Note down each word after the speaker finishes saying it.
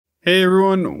Hey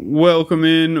everyone,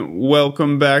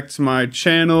 welcome back to my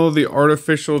channel. The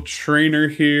Artificial Trainer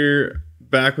here,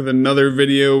 back with another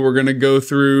video. We're gonna go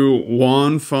through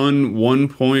WonFun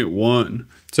 1.1.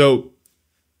 So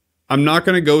I'm not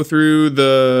gonna go through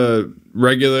the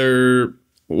regular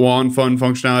WonFun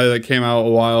functionality that came out a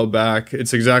while back.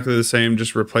 It's exactly the same,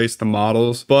 just replace the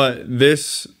models. But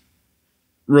this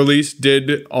release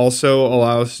did also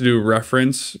allow us to do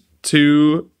reference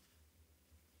to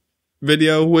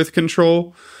video with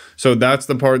control. So that's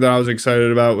the part that I was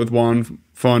excited about with WonFun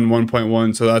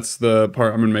 1.1. So that's the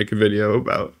part I'm gonna make a video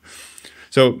about.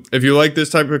 So if you like this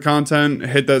type of content,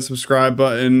 hit that subscribe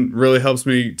button. Really helps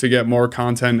me to get more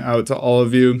content out to all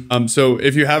of you. So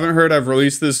if you haven't heard, I've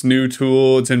released this new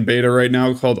tool. It's in beta right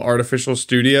now called ArtOfficial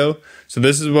Studio. So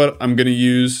this is what I'm gonna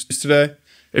use today.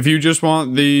 If you just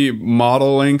want the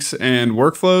model links and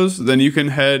workflows, then you can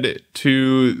head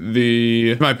to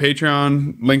my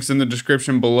Patreon, links in the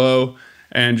description below,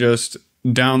 and just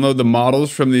download the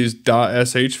models from these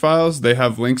 .sh files. They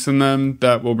have links in them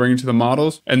that will bring you to the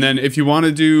models. And then if you want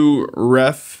to do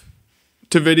ref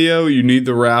to video, you need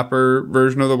the wrapper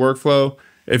version of the workflow.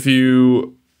 If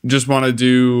you just want to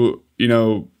do,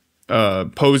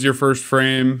 pose your first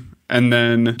frame and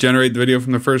then generate the video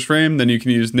from the first frame, then you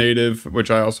can use native, which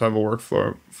I also have a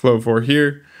workflow for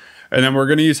here. And then we're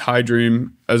gonna use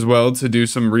HiDream as well to do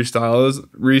some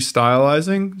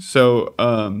restylizing. So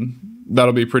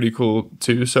that'll be pretty cool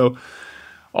too. So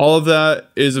all of that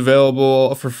is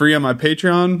available for free on my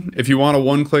Patreon. If you want a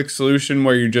one-click solution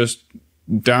where you just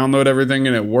download everything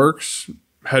and it works,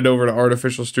 head over to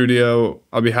ArtOfficial Studio.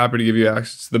 I'll be happy to give you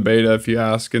access to the beta if you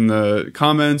ask in the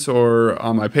comments or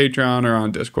on my Patreon or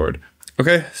on Discord.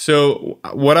 Okay, so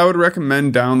what I would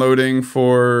recommend downloading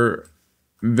for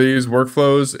these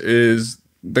workflows is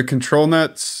the control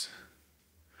nets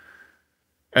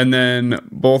and then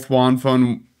both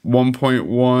WonFun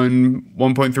 1.1,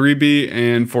 1.3b,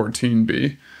 and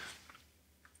 14b.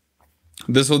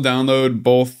 This will download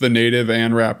both the native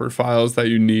and wrapper files that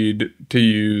you need to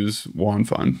use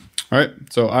WonFun. All right,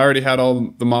 so I already had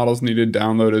all the models needed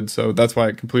downloaded, so that's why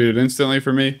it completed instantly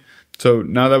for me. So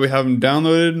now that we have them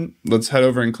downloaded, let's head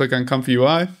over and click on Comfy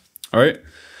UI. All right,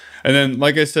 and then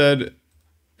like I said,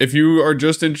 if you are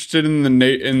just interested in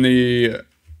the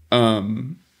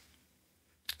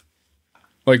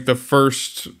like the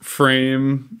first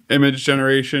frame image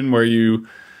generation, where you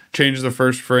change the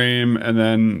first frame and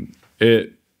then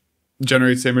it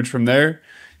generates the image from there,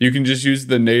 you can just use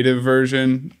the native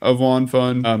version of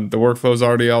WonFun. The workflow is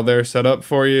already all there set up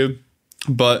for you.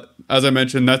 But as I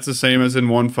mentioned, that's the same as in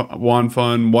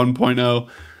WonFun 1.0.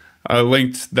 I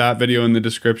linked that video in the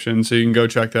description, so you can go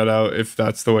check that out if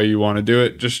that's the way you want to do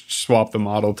it. Just swap the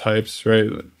model types, right?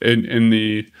 In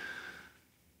the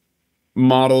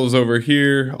models over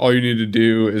here, all you need to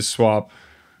do is swap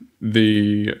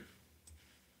the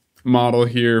model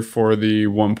here for the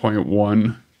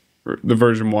 1.1, the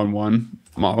version 1.1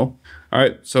 model. All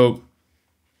right, so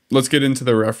let's get into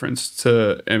the reference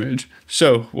to image.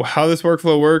 So how this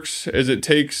workflow works is it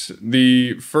takes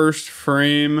the first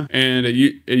frame and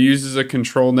it uses a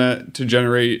control net to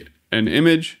generate an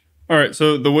image. All right,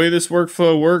 so the way this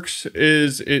workflow works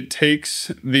is it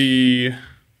takes the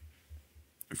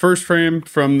first frame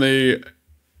from the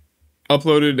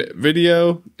uploaded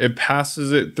video, it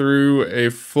passes it through a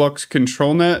Flux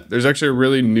control net. There's actually a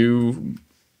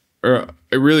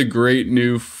really great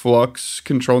new Flux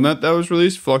control net that was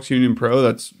released, Flux Union Pro.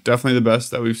 That's definitely the best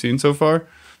that we've seen so far.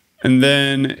 And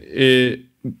then it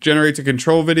generates a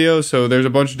control video. So there's a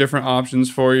bunch of different options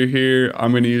for you here.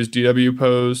 I'm going to use DW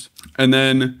pose. And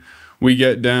then we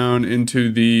get down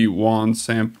into the WON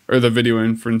sample, or the video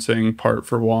inferencing part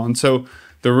for WON. So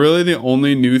the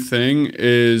only new thing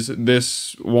is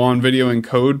this WON video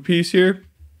encode piece here.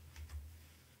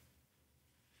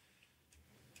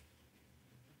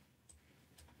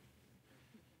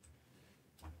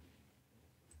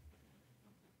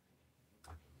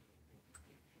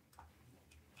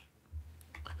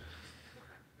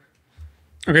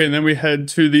 Okay, and then we head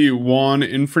to the WON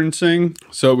inferencing.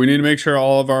 So we need to make sure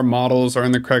all of our models are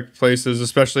in the correct places,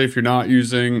 especially if you're not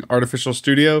using ArtOfficial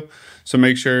Studio. So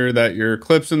make sure that your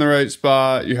clip's in the right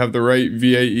spot, you have the right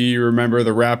VAE. Remember,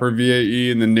 the wrapper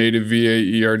VAE and the native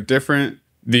VAE are different.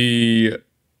 The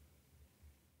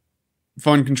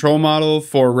fun control model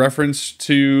for reference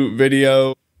to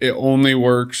video, it only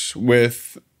works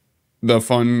with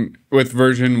version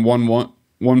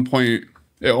 1.1.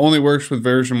 It only works with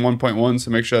version 1.1,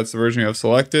 so make sure that's the version you have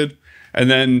selected. And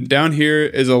then down here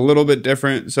is a little bit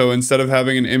different. So instead of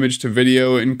having an image to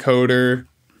video encoder,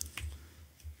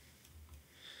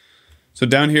 So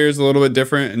down here is a little bit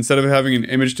different. Instead of having an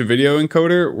image to video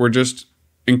encoder, we're just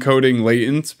encoding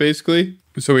latents basically.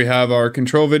 So we have our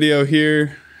control video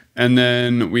here, and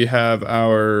then we have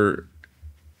our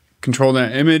control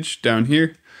net image down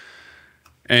here.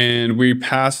 And we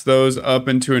pass those up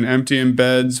into an empty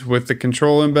embeds with the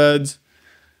control embeds.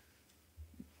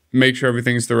 Make sure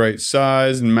everything's the right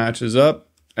size and matches up.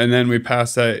 And then we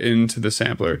pass that into the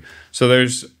sampler. So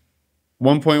there's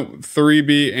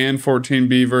 1.3B and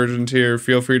 14B versions here.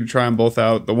 Feel free to try them both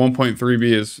out. The 1.3B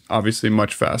is obviously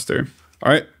much faster.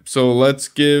 All right, so let's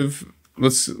give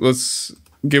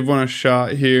one a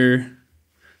shot here.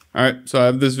 All right, so I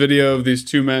have this video of these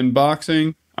two men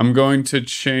boxing. I'm going to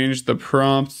change the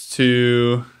prompt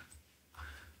to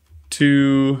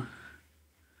two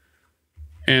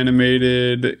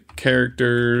animated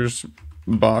characters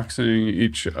boxing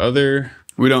each other.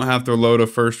 We don't have to load a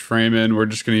first frame in. We're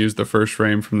just going to use the first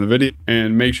frame from the video.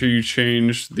 And make sure you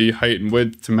change the height and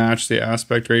width to match the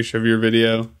aspect ratio of your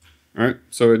video. All right,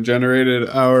 so it generated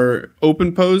our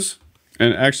open pose.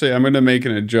 And actually, I'm going to make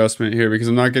an adjustment here because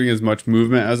I'm not getting as much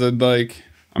movement as I'd like.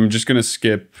 I'm just going to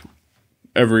skip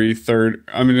I'm going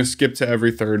to skip to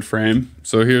every third frame.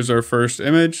 So here's our first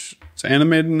image. It's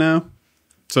animated now.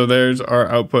 So there's our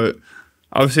output.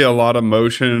 Obviously a lot of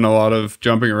motion and a lot of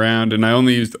jumping around, and I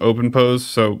only used open pose,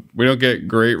 so we don't get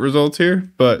great results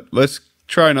here, but let's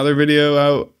try another video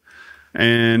out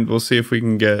and we'll see if we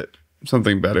can get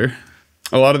something better.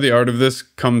 A lot of the art of this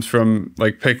comes from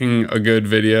like picking a good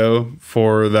video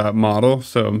for that model.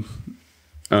 So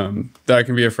that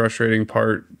can be a frustrating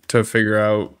part to figure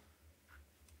out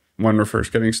when we're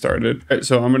first getting started. All right,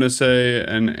 so I'm going to say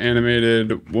an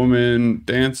animated woman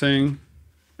dancing,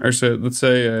 or so let's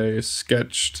say a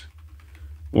sketched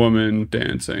woman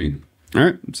dancing. All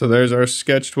right, so there's our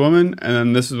sketched woman, and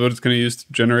then this is what it's going to use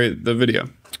to generate the video.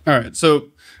 All right, so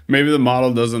maybe the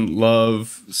model doesn't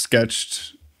love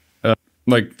sketched,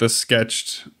 like the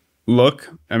sketched look.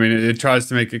 I mean, it tries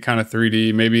to make it kind of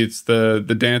 3D. Maybe it's the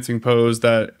dancing pose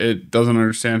that it doesn't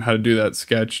understand how to do that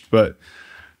sketched, but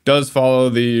does follow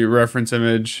the reference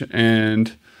image.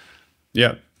 And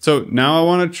yeah, so now I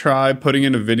want to try putting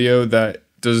in a video that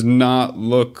does not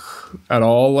look at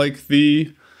all like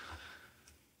the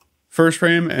first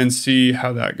frame and see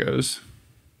how that goes.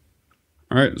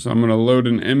 All right, so I'm going to load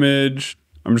an image.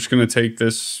 I'm just going to take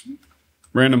this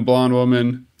random blonde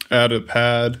woman, add a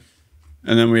pad,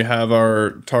 and then we have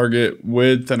our target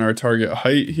width and our target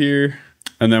height here.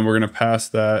 And then we're going to pass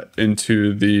that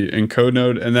into the encode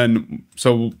node. And then,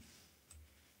 so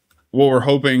what we're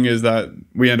hoping is that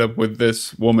we end up with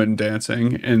this woman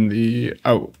dancing in the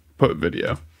output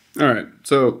video. All right,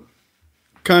 so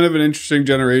kind of an interesting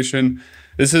generation.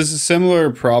 This is a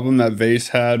similar problem that Vase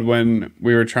had when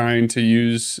we were trying to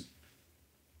use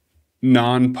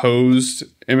non-posed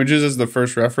images as the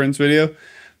first reference video.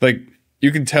 Like,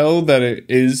 you can tell that it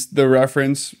is the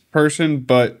reference person,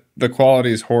 but the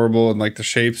quality is horrible and like the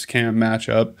shapes can't match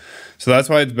up. So that's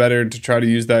why it's better to try to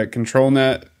use that control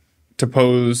net to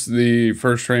pose the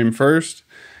first frame first,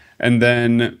 and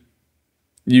then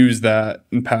use that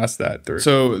and pass that through.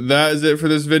 So that is it for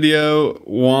this video.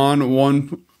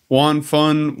 Wonfun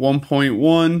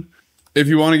 1.1. If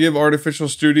you want to give Artificial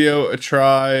Studio a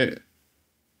try,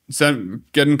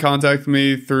 get in contact with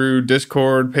me through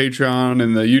Discord, Patreon,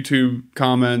 and the YouTube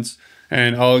comments,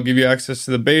 and I'll give you access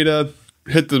to the beta.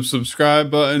 Hit the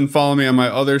subscribe button, follow me on my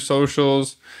other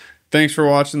socials. Thanks for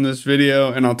watching this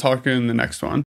video, and I'll talk to you in the next one.